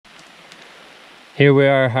Here we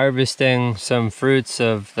are harvesting some fruits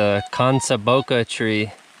of the Kansaboka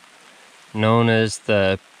tree, known as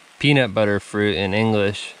the peanut butter fruit in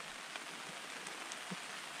English.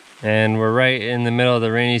 And we're right in the middle of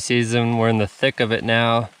the rainy season. We're in the thick of it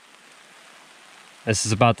now. This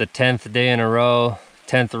is about the 10th day in a row,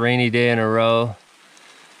 10th rainy day in a row.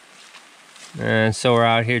 And so we're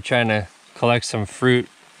out here trying to collect some fruit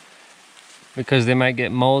because they might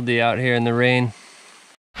get moldy out here in the rain.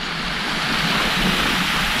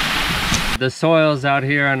 The soils out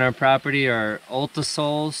here on our property are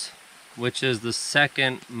ultisols, which is the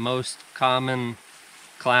second most common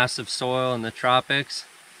class of soil in the tropics,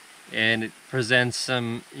 and it presents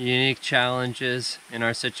some unique challenges in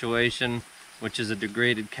our situation, which is a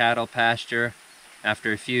degraded cattle pasture.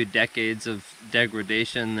 After a few decades of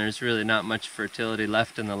degradation, there's really not much fertility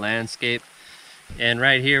left in the landscape. And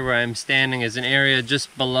right here where I'm standing is an area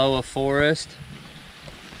just below a forest.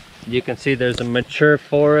 You can see there's a mature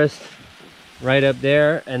forest right up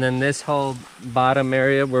there, and then this whole bottom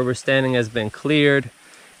area where we're standing has been cleared,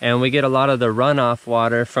 and we get a lot of the runoff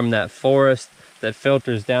water from that forest that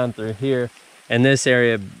filters down through here, and this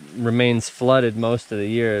area remains flooded most of the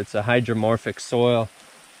year. It's a hydromorphic soil.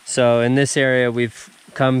 So in this area we've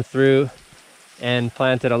come through and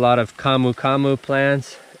planted a lot of camu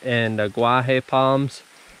plants and guaje palms,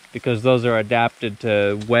 because those are adapted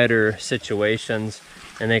to wetter situations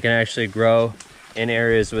and they can actually grow in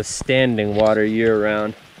areas with standing water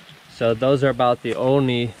year-round. So those are about the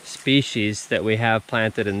only species that we have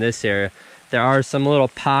planted in this area. There are some little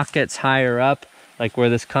pockets higher up, like where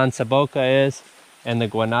this Kansaboka is and the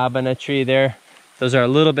guanabana tree there. Those are a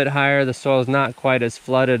little bit higher. The soil is not quite as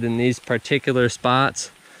flooded in these particular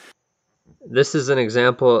spots. This is an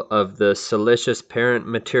example of the siliceous parent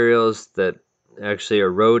materials that actually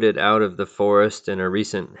eroded out of the forest in a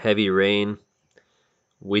recent heavy rain.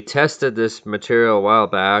 We tested this material a while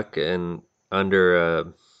back and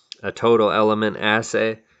under a total element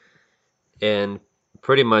assay, and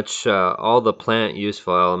pretty much all the plant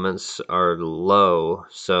useful elements are low,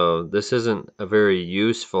 so this isn't a very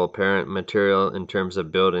useful parent material in terms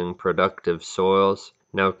of building productive soils.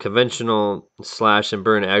 Now, conventional slash and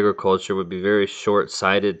burn agriculture would be very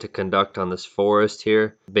short-sighted to conduct on this forest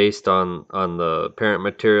here based on the parent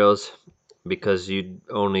materials, because you'd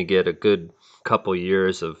only get a good couple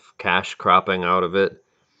years of cash cropping out of it.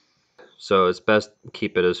 So it's best to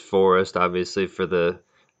keep it as forest, obviously for the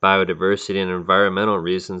biodiversity and environmental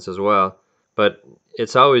reasons as well. But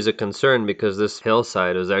it's always a concern because this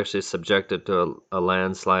hillside was actually subjected to a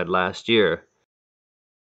landslide last year.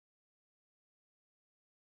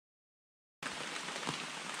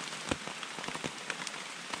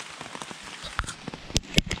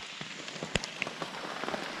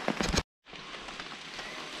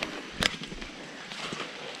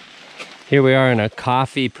 Here we are in a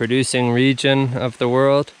coffee producing region of the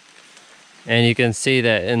world, and you can see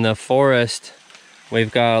that in the forest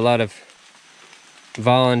we've got a lot of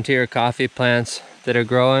volunteer coffee plants that are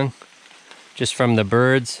growing just from the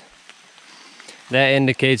birds. That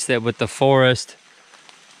indicates that with the forest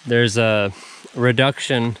there's a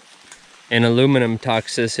reduction in aluminum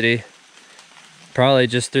toxicity, probably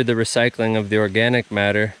just through the recycling of the organic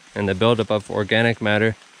matter and the buildup of organic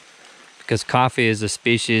matter, because coffee is a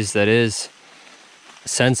species that is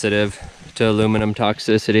sensitive to aluminum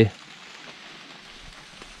toxicity.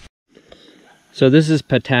 So this is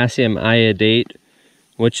potassium iodate,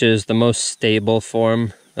 which is the most stable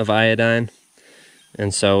form of iodine,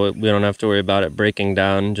 and so we don't have to worry about it breaking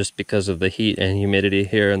down just because of the heat and humidity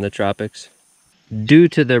here in the tropics. Due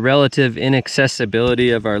to the relative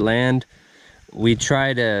inaccessibility of our land, we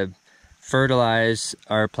try to fertilize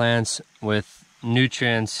our plants with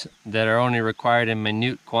nutrients that are only required in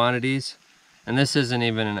minute quantities, and this isn't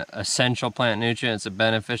even an essential plant nutrient, it's a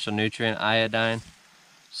beneficial nutrient, iodine.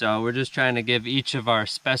 So we're just trying to give each of our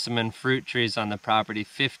specimen fruit trees on the property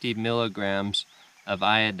 50 milligrams of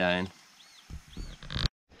iodine.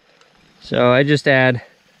 So I just add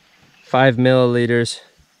 5 milliliters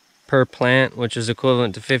per plant, which is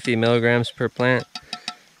equivalent to 50 milligrams per plant,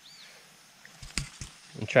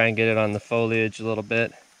 and try and get it on the foliage a little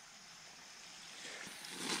bit.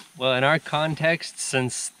 Well, in our context,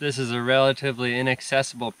 since this is a relatively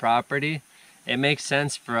inaccessible property, it makes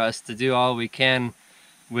sense for us to do all we can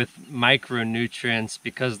with micronutrients,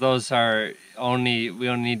 because those are we only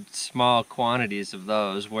need small quantities of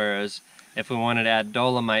those, whereas if we wanted to add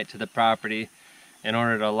dolomite to the property in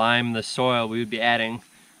order to lime the soil, we would be adding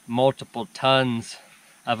multiple tons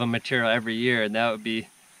of a material every year, and that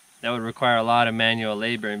would require a lot of manual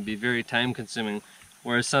labor and be very time consuming.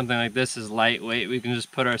 Whereas something like this is lightweight. We can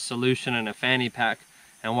just put our solution in a fanny pack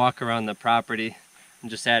and walk around the property and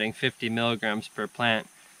just adding 50 milligrams per plant.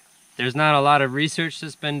 There's not a lot of research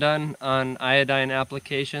that's been done on iodine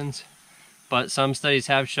applications, but some studies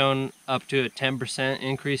have shown up to a 10%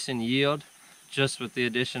 increase in yield just with the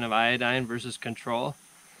addition of iodine versus control.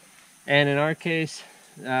 And in our case,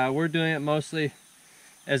 we're doing it mostly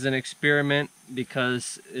as an experiment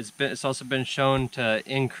because it's also been shown to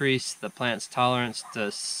increase the plant's tolerance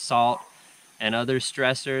to salt and other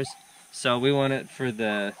stressors. So we want it for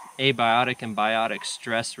the abiotic and biotic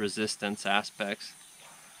stress resistance aspects.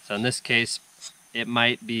 So in this case, it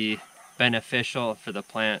might be beneficial for the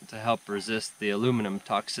plant to help resist the aluminum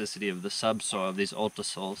toxicity of the subsoil of these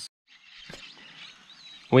ultisols.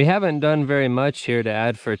 We haven't done very much here to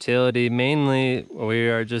add fertility. Mainly, we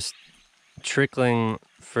are just trickling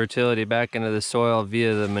fertility back into the soil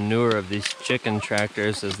via the manure of these chicken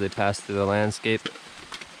tractors as they pass through the landscape.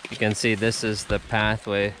 You can see this is the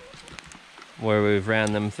pathway where we've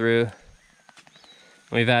ran them through.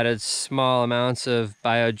 We've added small amounts of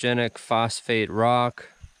biogenic phosphate rock,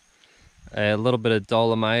 a little bit of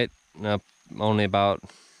dolomite, only about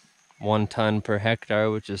 1 ton per hectare,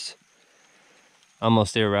 which is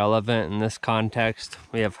almost irrelevant in this context.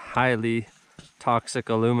 We have highly toxic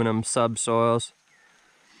aluminum subsoils.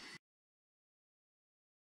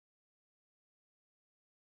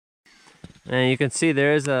 And you can see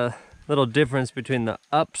there is a little difference between the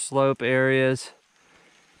upslope areas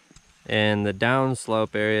and the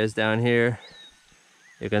downslope areas down here.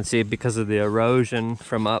 You can see because of the erosion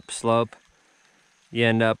from upslope, you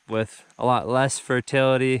end up with a lot less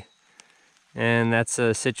fertility. And that's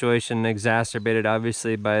a situation exacerbated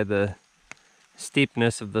obviously by the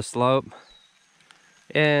steepness of the slope.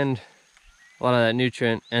 And a lot of that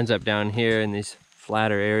nutrient ends up down here in these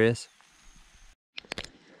flatter areas.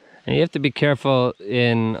 And you have to be careful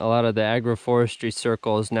in a lot of the agroforestry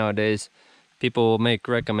circles nowadays. People will make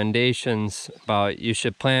recommendations about you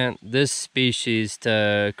should plant this species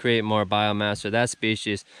to create more biomass or that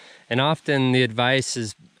species. And often the advice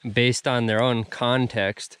is based on their own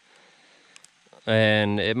context.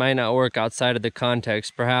 And it might not work outside of the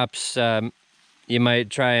context. Perhaps you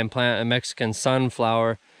might try and plant a Mexican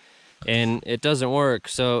sunflower and it doesn't work.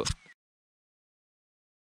 So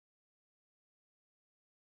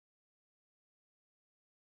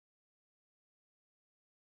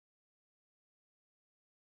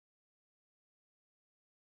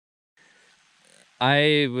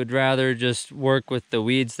I would rather just work with the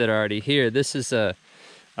weeds that are already here. This is a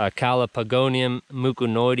Calopogonium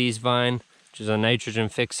muconoides vine, which is a nitrogen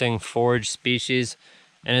fixing forage species,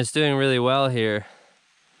 and it's doing really well here.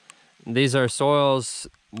 These are soils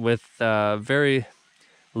with very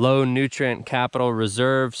low nutrient capital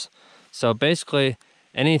reserves. So basically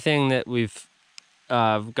anything that we've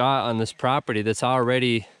got on this property that's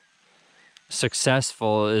already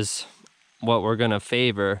successful is what we're going to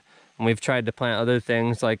favor. And we've tried to plant other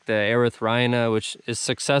things like the erythrina, which is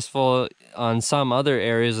successful on some other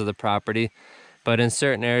areas of the property, but in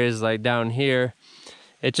certain areas like down here,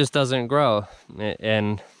 it just doesn't grow.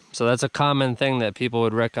 And so that's a common thing that people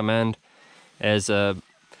would recommend as a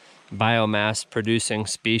biomass producing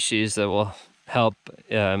species that will help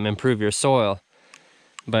improve your soil.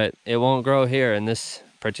 But it won't grow here in this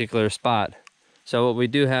particular spot. So what we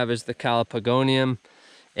do have is the Calopogonium,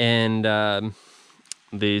 and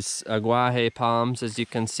these aguaje palms, as you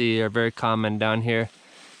can see, are very common down here.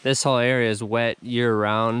 This whole area is wet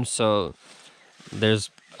year-round, so there's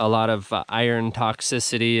a lot of iron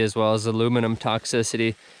toxicity as well as aluminum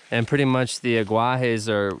toxicity, and pretty much the aguajes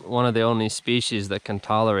are one of the only species that can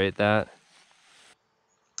tolerate that.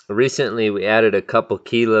 Recently we added a couple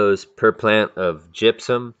kilos per plant of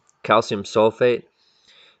gypsum, calcium sulfate,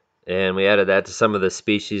 and we added that to some of the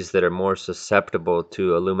species that are more susceptible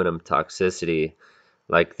to aluminum toxicity,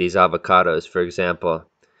 like these avocados, for example.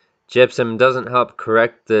 Gypsum doesn't help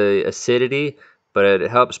correct the acidity, but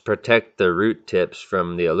it helps protect the root tips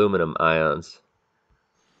from the aluminum ions.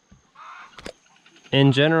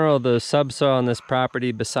 In general, the subsoil on this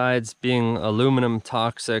property, besides being aluminum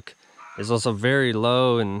toxic, is also very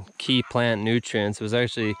low in key plant nutrients. It was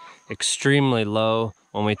actually extremely low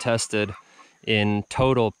when we tested in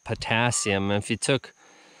total potassium. And if you took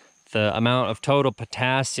the amount of total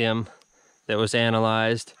potassium that was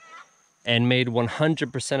analyzed and made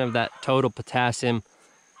 100% of that total potassium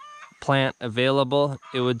plant available,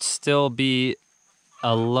 it would still be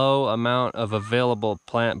a low amount of available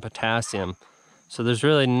plant potassium. So there's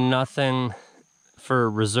really nothing for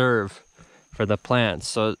reserve for the plants.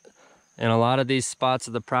 So in a lot of these spots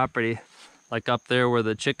of the property, like up there where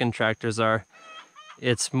the chicken tractors are,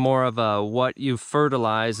 it's more of a what you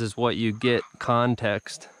fertilize is what you get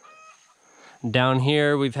context. Down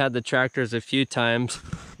here we've had the tractors a few times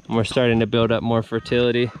and we're starting to build up more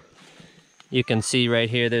fertility. You can see right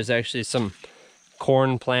here there's actually some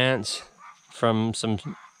corn plants from some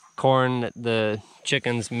corn that the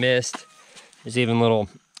chickens missed. There's even little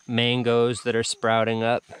mangoes that are sprouting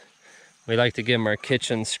up. We like to give them our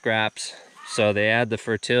kitchen scraps. So they add the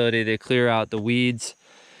fertility, they clear out the weeds,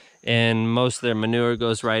 and most of their manure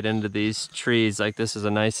goes right into these trees. Like this is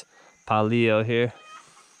a nice palio here.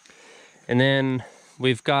 And then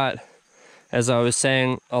we've got, as I was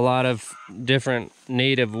saying, a lot of different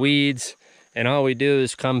native weeds, and all we do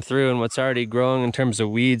is come through and what's already growing in terms of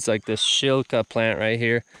weeds, like this shilka plant right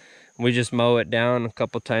here, we just mow it down a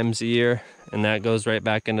couple times a year and that goes right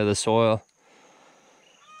back into the soil.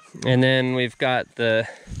 And then we've got the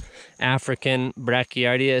African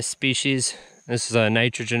Brachyardia species. This is a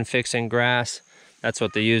nitrogen fixing grass. That's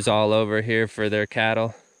what they use all over here for their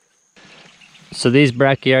cattle. So these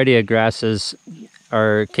Brachyardia grasses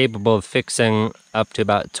are capable of fixing up to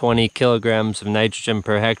about 20 kilograms of nitrogen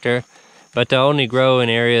per hectare, but they only grow in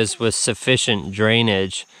areas with sufficient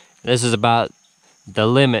drainage. This is about the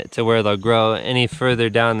limit to where they'll grow. Any further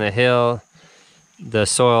down the hill, the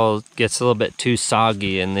soil gets a little bit too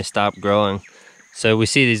soggy and they stop growing. So we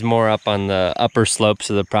see these more up on the upper slopes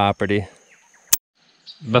of the property.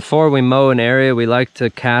 Before we mow an area, we like to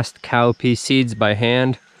cast cowpea seeds by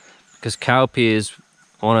hand, because cowpea is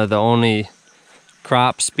one of the only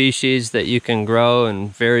crop species that you can grow in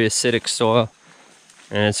very acidic soil,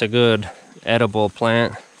 and it's a good edible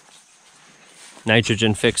plant,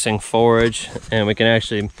 nitrogen fixing forage, and we can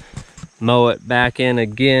actually mow it back in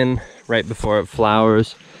again right before it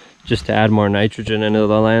flowers just to add more nitrogen into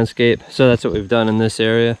the landscape. So that's what we've done in this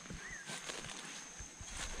area.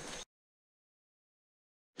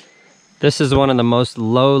 This is one of the most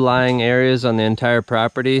low-lying areas on the entire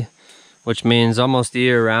property, which means almost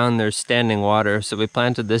year round there's standing water. So we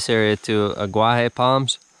planted this area to aguaje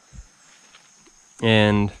palms,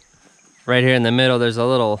 and right here in the middle there's a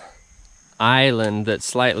little island that's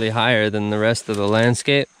slightly higher than the rest of the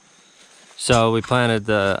landscape. So we planted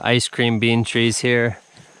the ice cream bean trees here.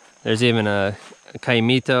 There's even a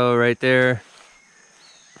caimito right there,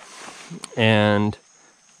 and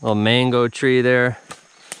a little mango tree there.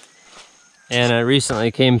 And I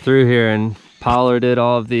recently came through here and pollarded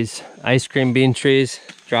all of these ice cream bean trees,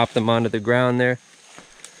 dropped them onto the ground there,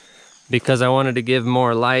 because I wanted to give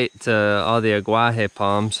more light to all the aguaje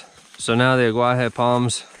palms. So now the aguaje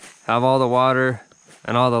palms have all the water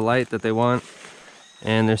and all the light that they want,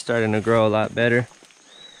 and they're starting to grow a lot better.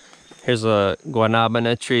 Here's a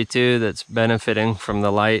guanabana tree too that's benefiting from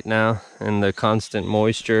the light now and the constant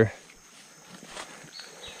moisture.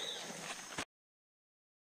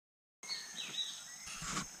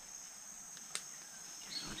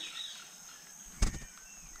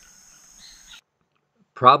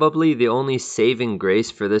 Probably the only saving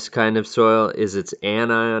grace for this kind of soil is its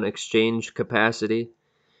anion exchange capacity.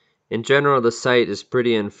 In general, the site is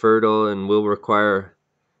pretty infertile and will require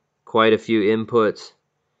quite a few inputs.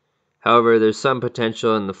 However, there's some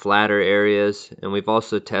potential in the flatter areas, and we've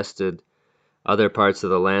also tested other parts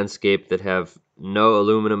of the landscape that have no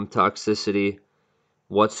aluminum toxicity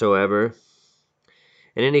whatsoever.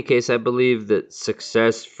 In any case, I believe that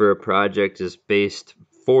success for a project is based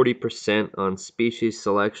 40% on species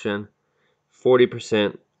selection,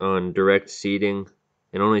 40% on direct seeding,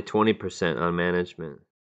 and only 20% on management.